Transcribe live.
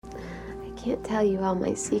can't tell you all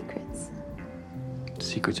my secrets.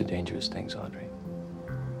 Secrets are dangerous things, Audrey.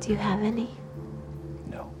 Do you have any?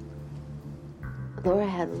 No. Laura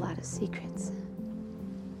had a lot of secrets.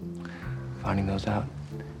 Finding those out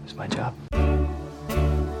is my job.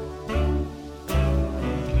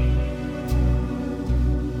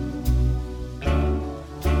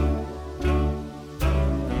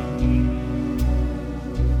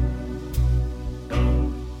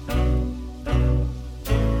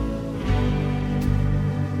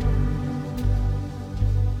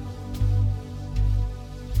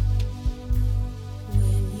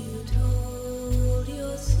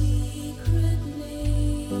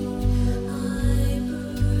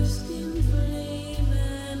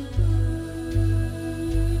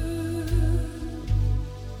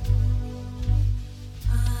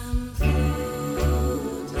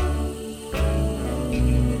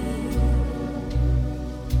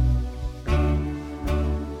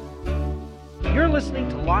 You're listening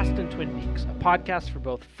to Lost in Twin Peaks, a podcast for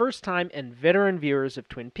both first-time and veteran viewers of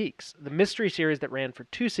Twin Peaks, the mystery series that ran for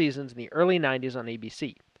 2 seasons in the early 90s on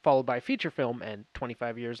ABC, followed by a feature film and,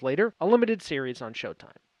 25 years later, a limited series on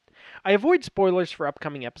Showtime. I avoid spoilers for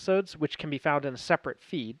upcoming episodes, which can be found in a separate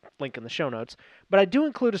feed, link in the show notes, but I do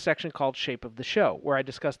include a section called Shape of the Show, where I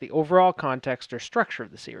discuss the overall context or structure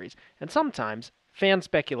of the series, and sometimes fan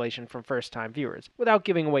speculation from first-time viewers, without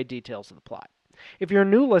giving away details of the plot. If you're a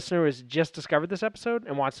new listener who has just discovered this episode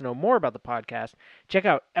and wants to know more about the podcast, check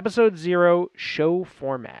out Episode 0, Show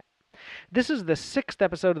Format. This is the 6th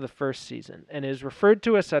episode of the first season, and is referred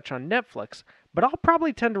to as such on Netflix, but I'll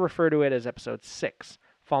probably tend to refer to it as Episode 6,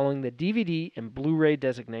 following the DVD and Blu-ray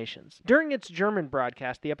designations. During its German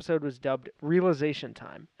broadcast, the episode was dubbed Realization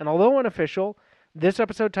Time, and although unofficial, this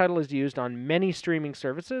episode title is used on many streaming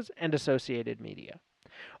services and associated media.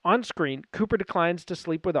 On screen, Cooper declines to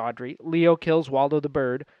sleep with Audrey, Leo kills Waldo the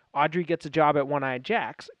bird, Audrey gets a job at One-Eyed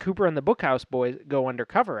Jack's, Cooper and the Bookhouse boys go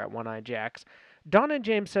undercover at One-Eyed Jack's, Donna and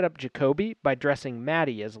James set up Jacoby by dressing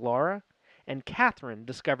Maddie as Laura, and Catherine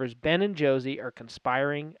discovers Ben and Josie are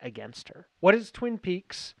conspiring against her. What is Twin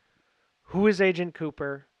Peaks? Who is Agent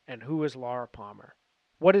Cooper? And who is Laura Palmer?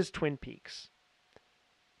 What is Twin Peaks?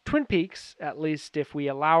 Twin Peaks, at least if we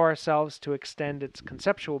allow ourselves to extend its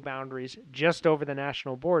conceptual boundaries just over the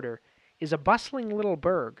national border, is a bustling little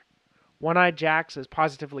burg. One-Eyed Jack's is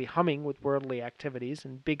positively humming with worldly activities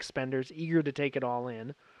and big spenders eager to take it all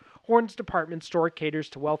in. Horn's department store caters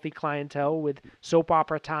to wealthy clientele with soap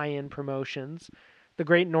opera tie-in promotions. The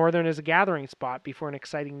Great Northern is a gathering spot before an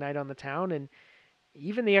exciting night on the town, and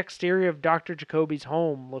even the exterior of Dr. Jacoby's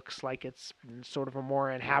home looks like it's sort of a more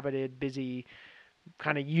inhabited, busy,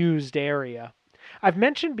 kind of used area. I've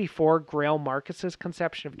mentioned before Grail Marcus's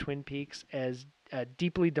conception of Twin Peaks as a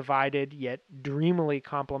deeply divided yet dreamily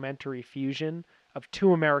complementary fusion of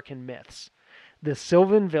 2 American myths, the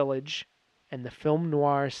Sylvan Village and the film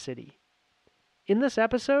noir city. In this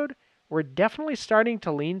episode, we're definitely starting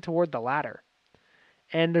to lean toward the latter.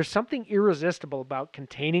 And there's something irresistible about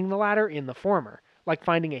containing the latter in the former, like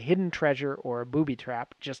finding a hidden treasure or a booby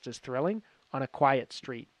trap just as thrilling on a quiet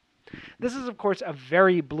street. This is, of course, a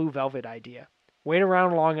very Blue Velvet idea. Wait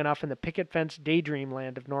around long enough in the picket fence daydream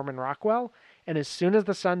land of Norman Rockwell, and as soon as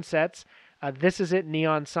the sun sets, a This Is It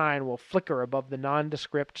neon sign will flicker above the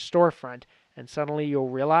nondescript storefront, and suddenly you'll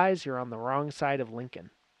realize you're on the wrong side of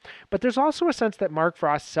Lincoln. But there's also a sense that Mark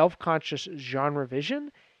Frost's self-conscious genre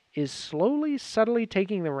vision is slowly, subtly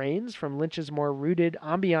taking the reins from Lynch's more rooted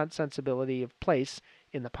ambient sensibility of place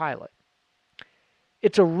in the pilot.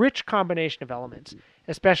 It's a rich combination of elements,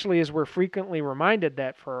 especially as we're frequently reminded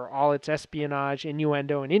that for all its espionage,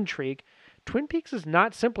 innuendo, and intrigue, Twin Peaks is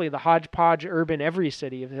not simply the hodgepodge urban every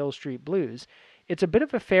city of Hill Street Blues. It's a bit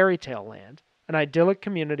of a fairy tale land, an idyllic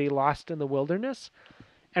community lost in the wilderness,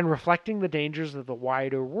 and reflecting the dangers of the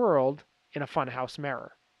wider world in a funhouse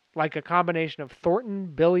mirror, like a combination of Thornton,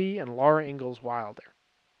 Billy, and Laura Ingalls Wilder.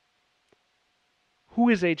 Who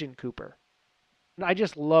is Agent Cooper? I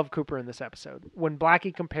just love Cooper in this episode. When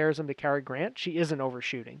Blackie compares him to Cary Grant, she isn't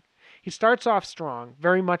overshooting. He starts off strong,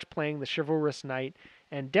 very much playing the chivalrous knight,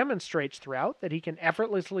 and demonstrates throughout that he can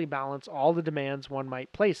effortlessly balance all the demands one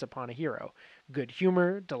might place upon a hero. Good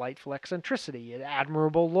humor, delightful eccentricity,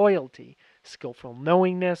 admirable loyalty, skillful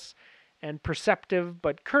knowingness, and perceptive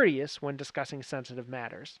but courteous when discussing sensitive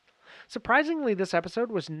matters. Surprisingly, this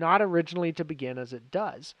episode was not originally to begin as it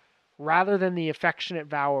does. Rather than the affectionate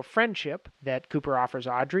vow of friendship that Cooper offers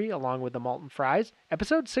Audrey along with the Malton fries,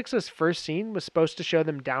 episode 6's first scene was supposed to show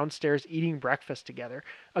them downstairs eating breakfast together,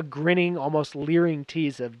 a grinning, almost leering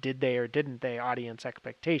tease of did they or didn't they audience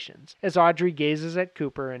expectations, as Audrey gazes at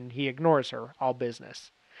Cooper and he ignores her, all business.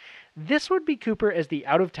 This would be Cooper as the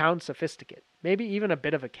out-of-town sophisticate, maybe even a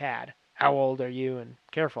bit of a cad. How old are you? And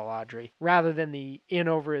careful, Audrey. Rather than the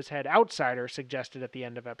in-over-his-head outsider suggested at the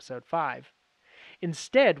end of episode 5.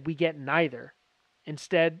 Instead, we get neither.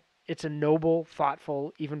 Instead, it's a noble,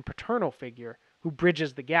 thoughtful, even paternal figure who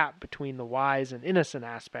bridges the gap between the wise and innocent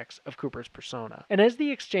aspects of Cooper's persona. And as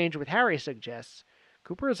the exchange with Harry suggests,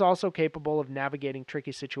 Cooper is also capable of navigating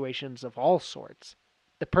tricky situations of all sorts.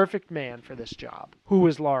 The perfect man for this job. Who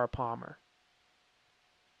is Laura Palmer?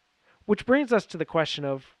 Which brings us to the question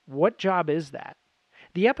of, what job is that?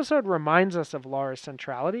 The episode reminds us of Laura's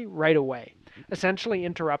centrality right away, essentially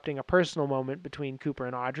interrupting a personal moment between Cooper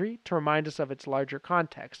and Audrey to remind us of its larger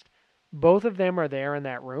context. Both of them are there in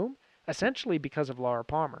that room, essentially because of Laura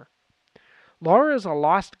Palmer. Laura is a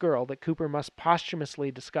lost girl that Cooper must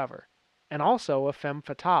posthumously discover, and also a femme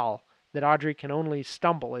fatale that Audrey can only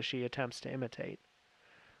stumble as she attempts to imitate.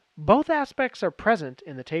 Both aspects are present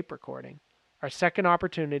in the tape recording, our second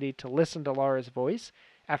opportunity to listen to Laura's voice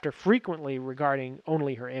after frequently regarding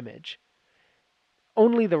only her image.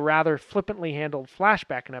 Only the rather flippantly handled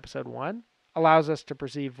flashback in episode 1 allows us to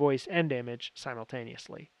perceive voice and image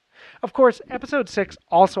simultaneously. Of course, episode 6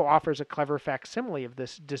 also offers a clever facsimile of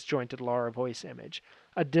this disjointed Laura voice image.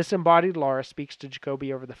 A disembodied Laura speaks to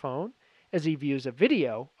Jacoby over the phone as he views a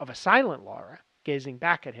video of a silent Laura gazing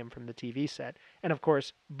back at him from the TV set. And of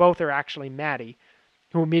course, both are actually Maddie,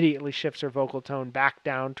 who immediately shifts her vocal tone back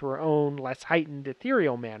down to her own, less heightened,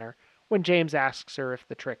 ethereal manner when James asks her if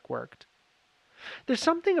the trick worked. There's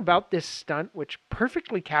something about this stunt which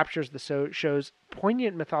perfectly captures the show's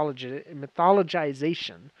poignant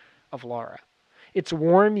mythologization of Laura. Its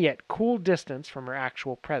warm yet cool distance from her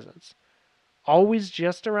actual presence. Always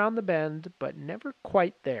just around the bend, but never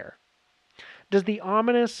quite there. Does the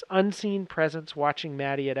ominous, unseen presence watching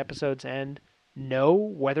Maddie at episode's end know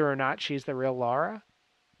whether or not she's the real Laura?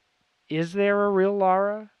 Is there a real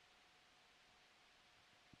Laura?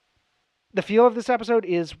 The feel of this episode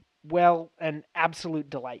is, well, an absolute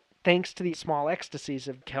delight, thanks to the small ecstasies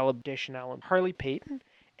of Caleb Deschanel and Harley Peyton,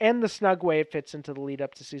 and the snug way it fits into the lead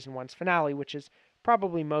up to season 1's finale, which is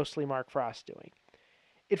probably mostly Mark Frost doing.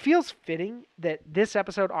 It feels fitting that this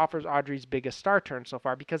episode offers Audrey's biggest star turn so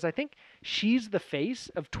far, because I think she's the face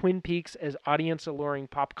of Twin Peaks as audience-alluring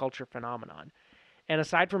pop culture phenomenon. And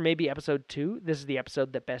aside from maybe episode 2, this is the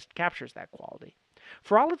episode that best captures that quality.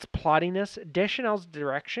 For all its plottiness, Deschanel's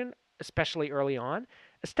direction, especially early on,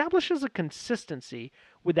 establishes a consistency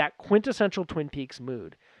with that quintessential Twin Peaks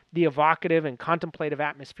mood, the evocative and contemplative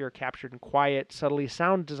atmosphere captured in quiet, subtly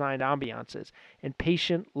sound-designed ambiances, and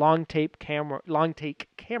patient, long-take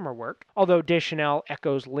camera work. Although Deschanel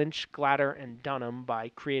echoes Lynch, Glatter, and Dunham by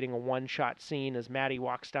creating a one-shot scene as Maddie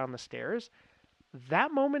walks down the stairs,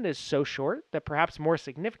 that moment is so short that perhaps more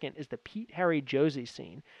significant is the Pete, Harry, Josie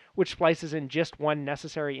scene, which splices in just one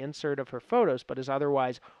necessary insert of her photos, but is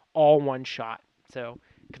otherwise all one shot. So,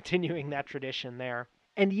 continuing that tradition there.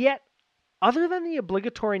 And yet, other than the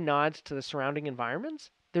obligatory nods to the surrounding environments,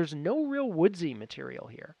 there's no real woodsy material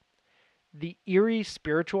here. The eerie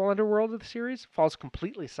spiritual underworld of the series falls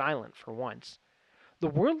completely silent for once. The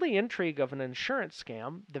worldly intrigue of an insurance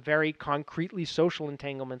scam, the very concretely social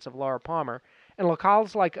entanglements of Laura Palmer, and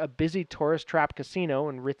locales like a busy tourist trap casino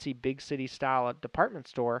and ritzy big city style department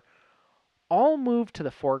store all move to the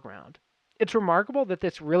foreground. It's remarkable that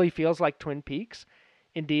this really feels like Twin Peaks,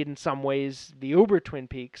 indeed in some ways the Uber Twin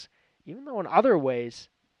Peaks, even though in other ways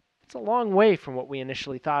it's a long way from what we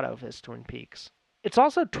initially thought of as Twin Peaks. It's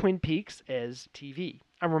also Twin Peaks as TV.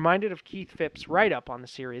 I'm reminded of Keith Phipps' write-up on the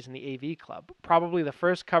series in the AV Club, probably the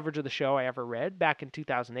first coverage of the show I ever read back in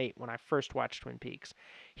 2008 when I first watched Twin Peaks.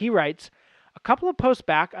 He writes, "A couple of posts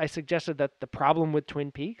back I suggested that the problem with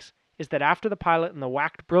Twin Peaks is that after the pilot and the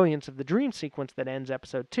whacked brilliance of the dream sequence that ends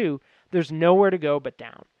episode 2, there's nowhere to go but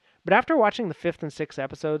down. But after watching the 5th and 6th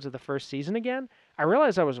episodes of the first season again, I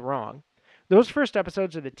realized I was wrong. Those first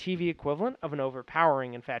episodes are the TV equivalent of an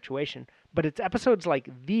overpowering infatuation, but it's episodes like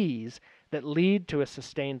these that lead to a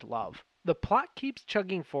sustained love. The plot keeps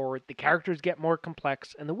chugging forward, the characters get more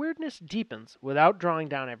complex, and the weirdness deepens without drawing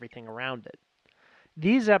down everything around it.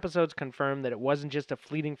 These episodes confirm that it wasn't just a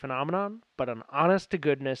fleeting phenomenon, but an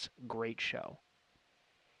honest-to-goodness great show."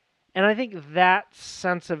 And I think that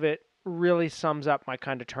sense of it really sums up my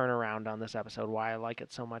kind of turnaround on this episode, why I like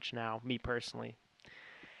it so much now, me personally.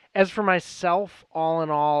 As for myself, all in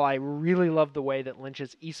all, I really love the way that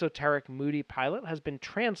Lynch's esoteric, moody pilot has been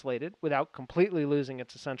translated, without completely losing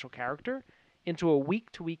its essential character, into a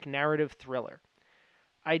week-to-week narrative thriller.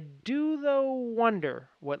 I do, though, wonder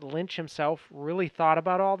what Lynch himself really thought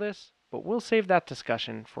about all this but we'll save that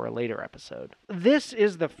discussion for a later episode. This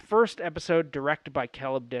is the first episode directed by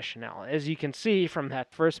Caleb Deschanel. As you can see from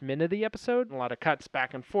that first minute of the episode, a lot of cuts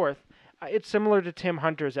back and forth, it's similar to Tim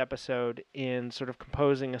Hunter's episode in sort of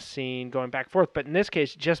composing a scene, going back and forth, but in this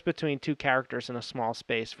case, just between two characters in a small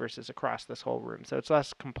space versus across this whole room. So it's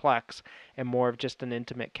less complex and more of just an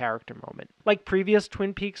intimate character moment. Like previous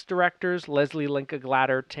Twin Peaks directors, Leslie Linka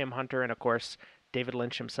Glatter, Tim Hunter, and of course, David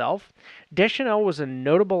Lynch himself, Deschanel was a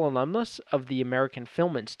notable alumnus of the American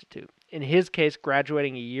Film Institute, in his case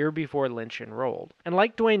graduating a year before Lynch enrolled. And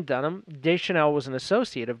like Dwayne Dunham, Deschanel was an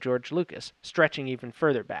associate of George Lucas, stretching even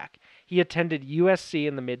further back. He attended USC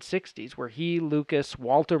in the mid-60s, where he, Lucas,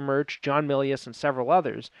 Walter Murch, John Milius, and several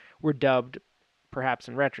others were dubbed, perhaps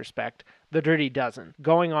in retrospect, the Dirty Dozen,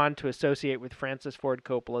 going on to associate with Francis Ford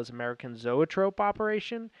Coppola's American Zoetrope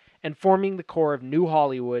operation and forming the core of New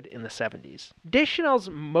Hollywood in the 70s. Deschanel's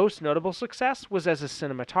most notable success was as a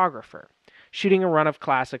cinematographer, shooting a run of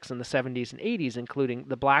classics in the 70s and 80s, including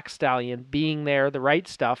The Black Stallion, Being There, The Right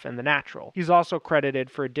Stuff, and The Natural. He's also credited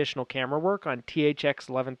for additional camera work on THX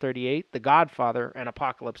 1138, The Godfather, and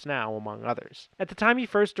Apocalypse Now, among others. At the time he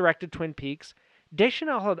first directed Twin Peaks,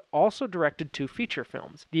 Deschanel had also directed two feature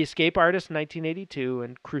films, The Escape Artist in 1982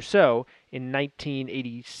 and Crusoe in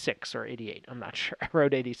 1986 or 88. I'm not sure. I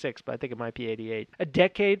wrote 86, but I think it might be 88. A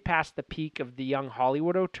decade past the peak of the young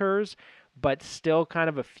Hollywood auteurs, but still kind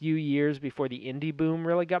of a few years before the indie boom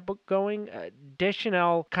really got going.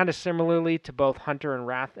 Deschanel, kind of similarly to both Hunter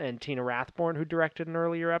and Tina Rathborn, who directed an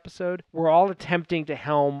earlier episode, were all attempting to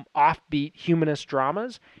helm offbeat humanist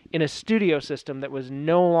dramas in a studio system that was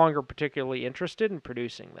no longer particularly interested in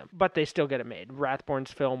producing them. But they still get it made.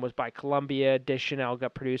 Rathborn's film was by Columbia, Deschanel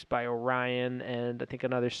got produced by Orion and I think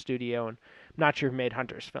another studio, and I'm not sure who made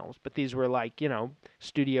Hunter's films, but these were like,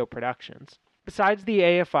 studio productions. Besides the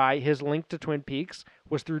AFI, his link to Twin Peaks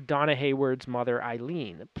was through Donna Hayward's mother,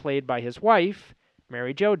 Eileen, played by his wife,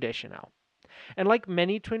 Mary Jo Deschanel. And like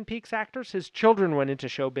many Twin Peaks actors, his children went into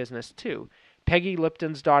show business too. Peggy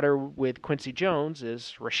Lipton's daughter with Quincy Jones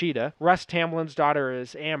is Rashida, Russ Tamlin's daughter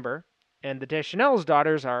is Amber, and the Deschanel's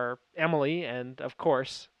daughters are Emily and, of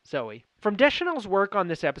course, Zoe. From Deschanel's work on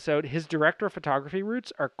this episode, his director of photography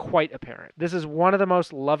roots are quite apparent. This is one of the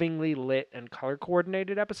most lovingly lit and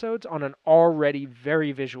color-coordinated episodes on an already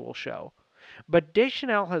very visual show. But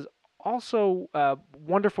Deschanel has also a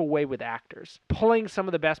wonderful way with actors, pulling some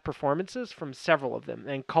of the best performances from several of them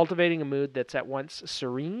and cultivating a mood that's at once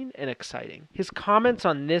serene and exciting. His comments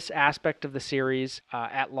on this aspect of the series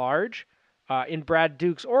at large, in Brad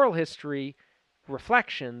Duke's oral history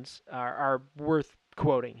reflections, are worth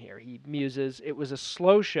quoting here. He muses, "It was a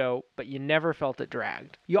slow show, but you never felt it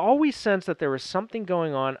dragged. You always sensed that there was something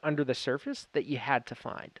going on under the surface that you had to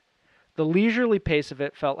find. The leisurely pace of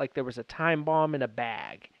it felt like there was a time bomb in a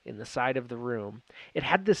bag in the side of the room. It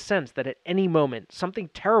had this sense that at any moment something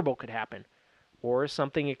terrible could happen, or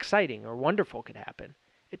something exciting or wonderful could happen.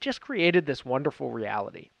 It just created this wonderful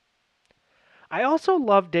reality." I also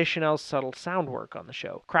love Deschanel's subtle sound work on the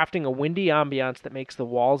show, crafting a windy ambiance that makes the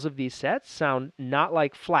walls of these sets sound not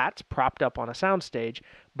like flats propped up on a soundstage,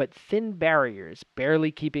 but thin barriers barely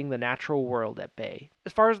keeping the natural world at bay.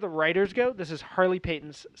 As far as the writers go, this is Harley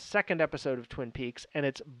Peyton's second episode of Twin Peaks, and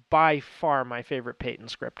it's by far my favorite Peyton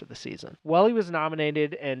script of the season. While he was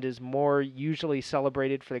nominated and is more usually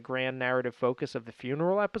celebrated for the grand narrative focus of the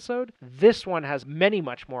funeral episode, this one has many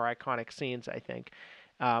much more iconic scenes, I think.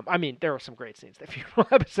 There were some great scenes in the funeral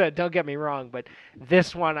episode, don't get me wrong, but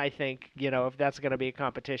this one, I think, if that's going to be a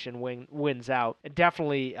competition, wins out.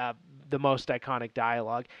 Definitely the most iconic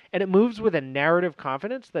dialogue, and it moves with a narrative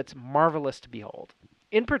confidence that's marvelous to behold.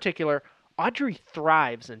 In particular, Audrey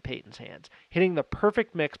thrives in Peyton's hands, hitting the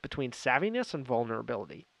perfect mix between savviness and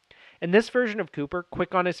vulnerability. In this version of Cooper,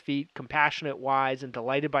 quick on his feet, compassionate, wise, and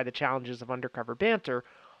delighted by the challenges of undercover banter,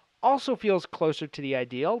 also feels closer to the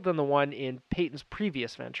ideal than the one in Peyton's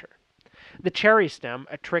previous venture. The cherry stem,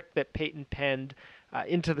 a trick that Peyton penned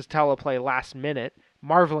into the teleplay last minute,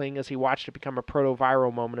 marveling as he watched it become a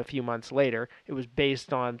proto-viral moment a few months later. It was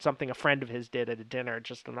based on something a friend of his did at a dinner,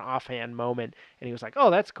 just an offhand moment, and he was like,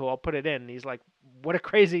 "Oh, that's cool, I'll put it in." And he's like, what a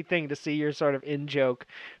crazy thing to see your sort of in-joke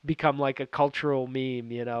become like a cultural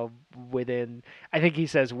meme, within, I think he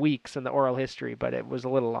says weeks in the oral history, but it was a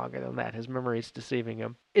little longer than that. His memory's deceiving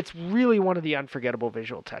him. It's really one of the unforgettable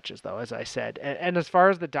visual touches, though, as I said. And as far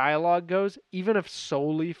as the dialogue goes, even if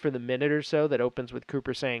solely for the minute or so that opens with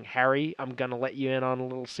Cooper saying, "Harry, I'm going to let you in on a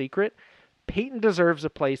little secret," Peyton deserves a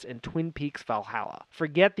place in Twin Peaks Valhalla.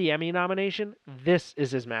 Forget the Emmy nomination, this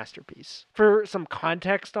is his masterpiece. For some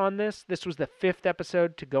context on this was the 5th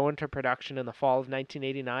episode to go into production in the fall of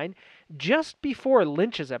 1989, just before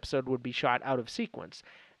Lynch's episode would be shot out of sequence.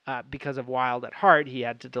 Because of Wild at Heart, he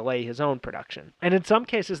had to delay his own production. And in some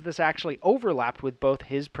cases, this actually overlapped with both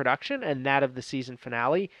his production and that of the season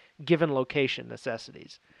finale, given location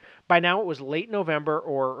necessities. By now, it was late November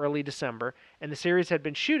or early December, and the series had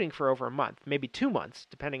been shooting for over a month, maybe 2 months,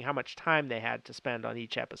 depending how much time they had to spend on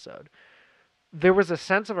each episode. There was a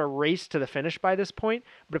sense of a race to the finish by this point,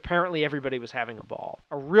 but apparently everybody was having a ball.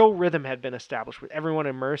 A real rhythm had been established with everyone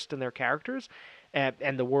immersed in their characters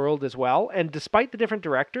and the world as well. And despite the different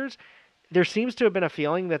directors, there seems to have been a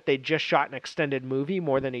feeling that they just shot an extended movie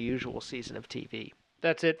more than a usual season of TV.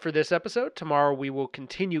 That's it for this episode. Tomorrow we will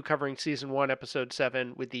continue covering Season 1, Episode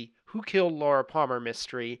 7 with the Who Killed Laura Palmer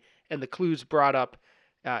mystery and the clues brought up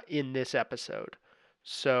in this episode.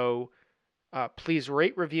 So please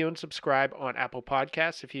rate, review, and subscribe on Apple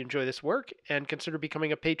Podcasts if you enjoy this work, and consider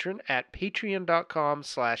becoming a patron at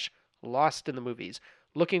patreon.com/lostinthemovies.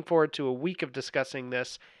 Looking forward to a week of discussing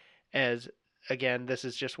this, as, again, this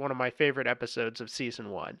is just one of my favorite episodes of Season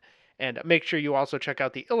 1. And make sure you also check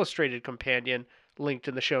out the illustrated companion linked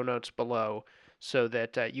in the show notes below so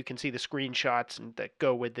that you can see the screenshots and that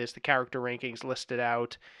go with this, the character rankings listed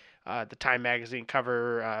out, the Time Magazine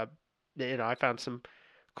cover. I found some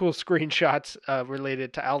cool screenshots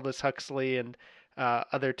related to Aldous Huxley and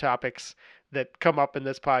other topics that come up in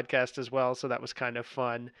this podcast as well, so that was kind of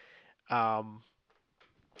fun.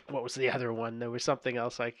 What was the other one? There was something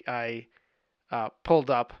else I pulled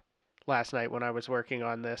up last night when I was working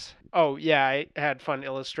on this. Oh, yeah, I had fun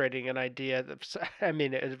illustrating an idea. It was a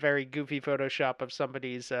very goofy Photoshop of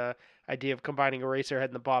somebody's idea of combining Eraserhead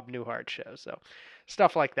and the Bob Newhart show. So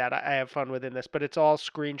stuff like that I have fun within this, but it's all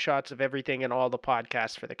screenshots of everything in all the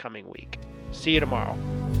podcasts for the coming week. See you tomorrow.